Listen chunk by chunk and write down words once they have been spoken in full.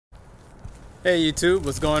Hey YouTube,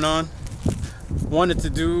 what's going on? Wanted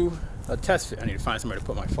to do a test. I need to find somewhere to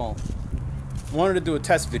put my phone. Wanted to do a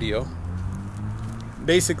test video.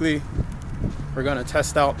 Basically, we're gonna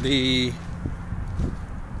test out the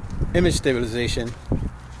image stabilization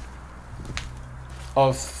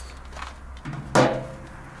of the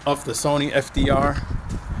Sony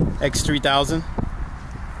FDR-x3000.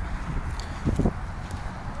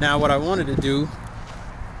 Now, what I wanted to do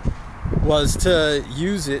was to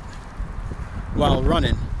use it while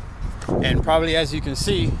running, and probably as you can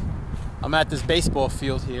see, I'm at this baseball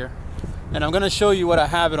field here, and I'm gonna show you what I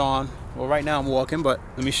have it on. Well, right now I'm walking, but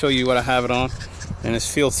let me show you what I have it on. And this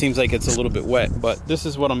field seems like it's a little bit wet, but this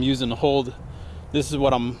is what I'm using to hold. This is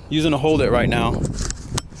what I'm using to hold it right now.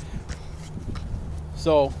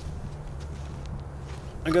 So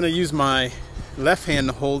I'm gonna use my left hand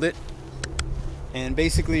to hold it, and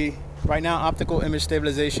basically right now optical image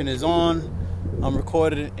stabilization is on. I'm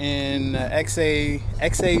recorded in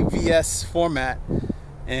XAVS format,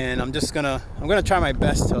 and I'm gonna try my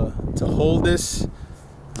best to hold this.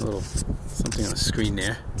 A little something on the screen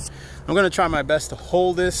there. I'm gonna try my best to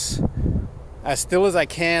hold this as still as I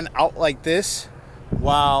can out like this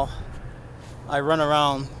while I run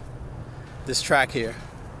around this track here.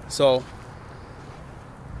 So,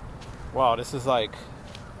 wow, this is like,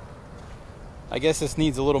 I guess this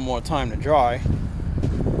needs a little more time to dry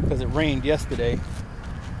because it rained yesterday.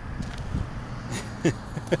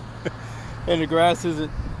 And the grass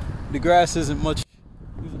isn't much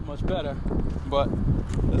better, but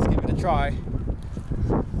let's give it a try.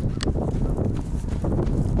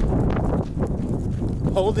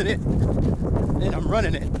 Holding it, and I'm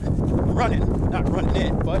running it. Not running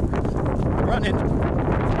it, but running.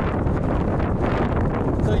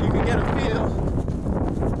 So you can get a feel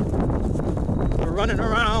for running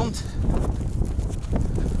around.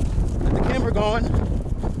 Let the camera going.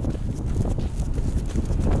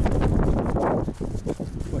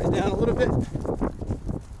 Put it down a little bit.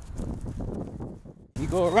 You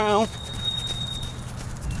go around.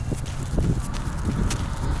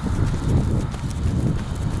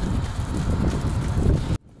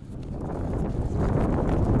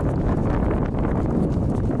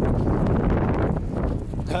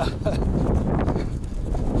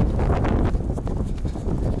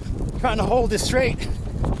 Trying to hold it straight.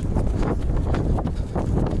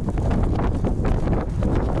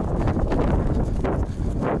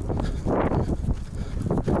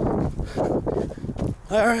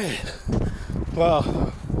 All right. Well,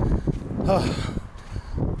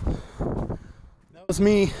 that was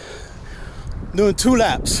me doing 2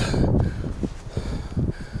 laps.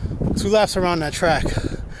 2 laps around that track.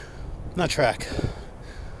 Not track.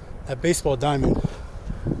 That baseball diamond.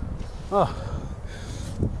 Oh.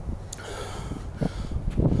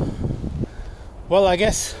 Well, I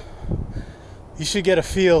guess you should get a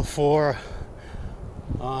feel for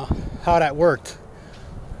how that worked.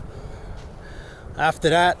 After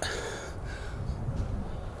that,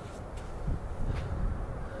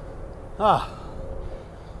 I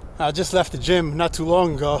just left the gym not too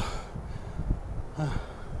long ago.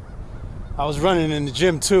 I was running in the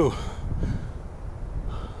gym too.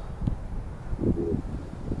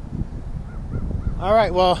 All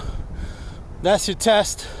right, well, that's your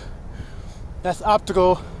test. That's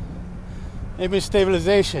optical image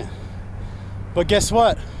stabilization. But guess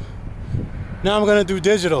what? Now I'm gonna do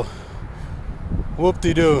digital.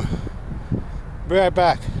 Whoop-de-doo. Be right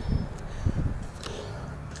back.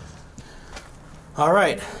 All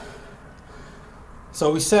right.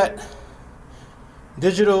 So we set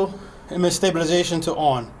digital image stabilization to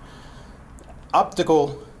on.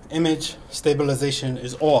 Optical image stabilization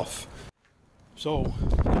is off. So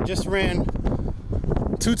I just ran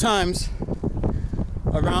 2 times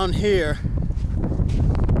around here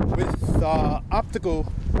with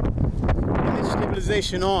optical image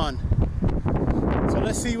stabilization on. So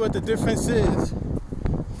let's see what the difference is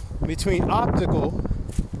between optical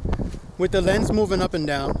with the lens moving up and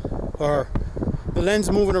down, or the lens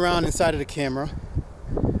moving around inside of the camera,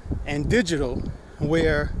 and digital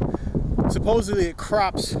where supposedly it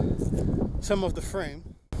crops some of the frame.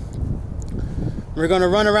 We're gonna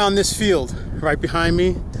run around this field right behind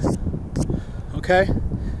me. Okay?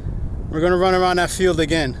 We're gonna run around that field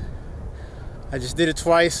again. I just did it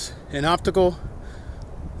twice in optical.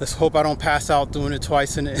 Let's hope I don't pass out doing it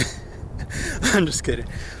twice in it. I'm just kidding.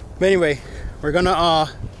 But anyway, we're gonna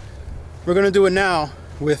do it now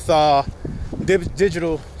with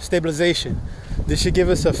digital stabilization. This should give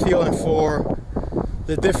us a feeling for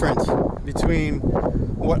the difference between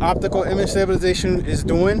what optical image stabilization is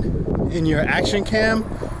doing in your action cam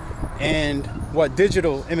and what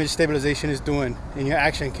digital image stabilization is doing in your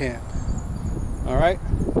action cam. All right.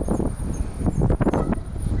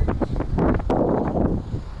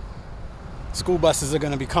 School buses are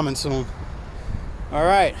going to be coming soon. All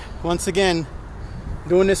right. Once again,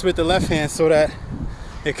 doing this with the left hand so that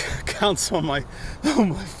it counts on my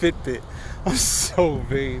Fitbit. I'm so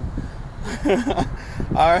vain.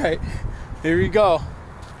 All right. Here we go.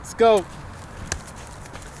 Let's go.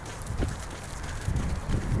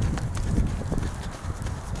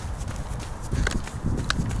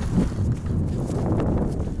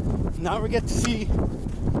 Now we get to see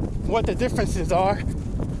what the differences are.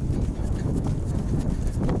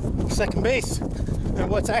 Second base and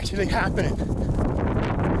what's actually happening.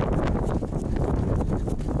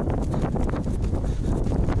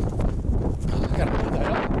 I gotta hold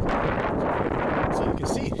that up so you can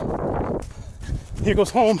see. Here goes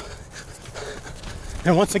home.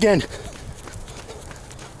 And once again,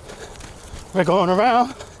 we're going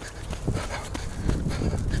around.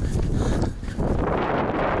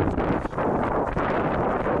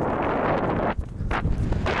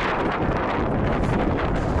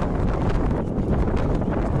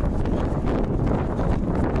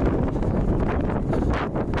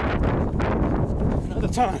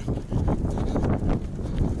 Time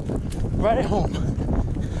right at home.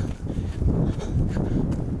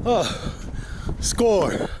 Oh,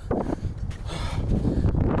 score.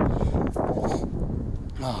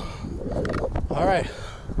 Oh. All right,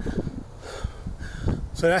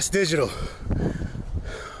 so that's digital.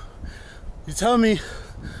 You tell me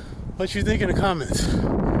what you think in the comments.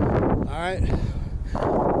 All right, and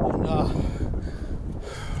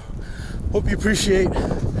hope you appreciate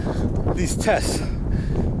these tests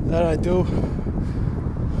that I do.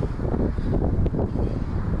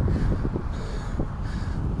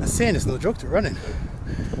 That sand is no joke to running.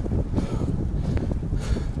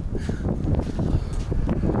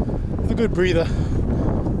 It's a good breather.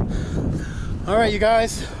 All right, you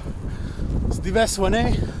guys, it's the best one,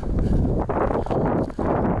 eh?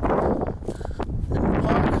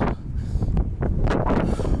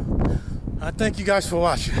 I thank you guys for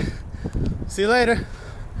watching. See you later.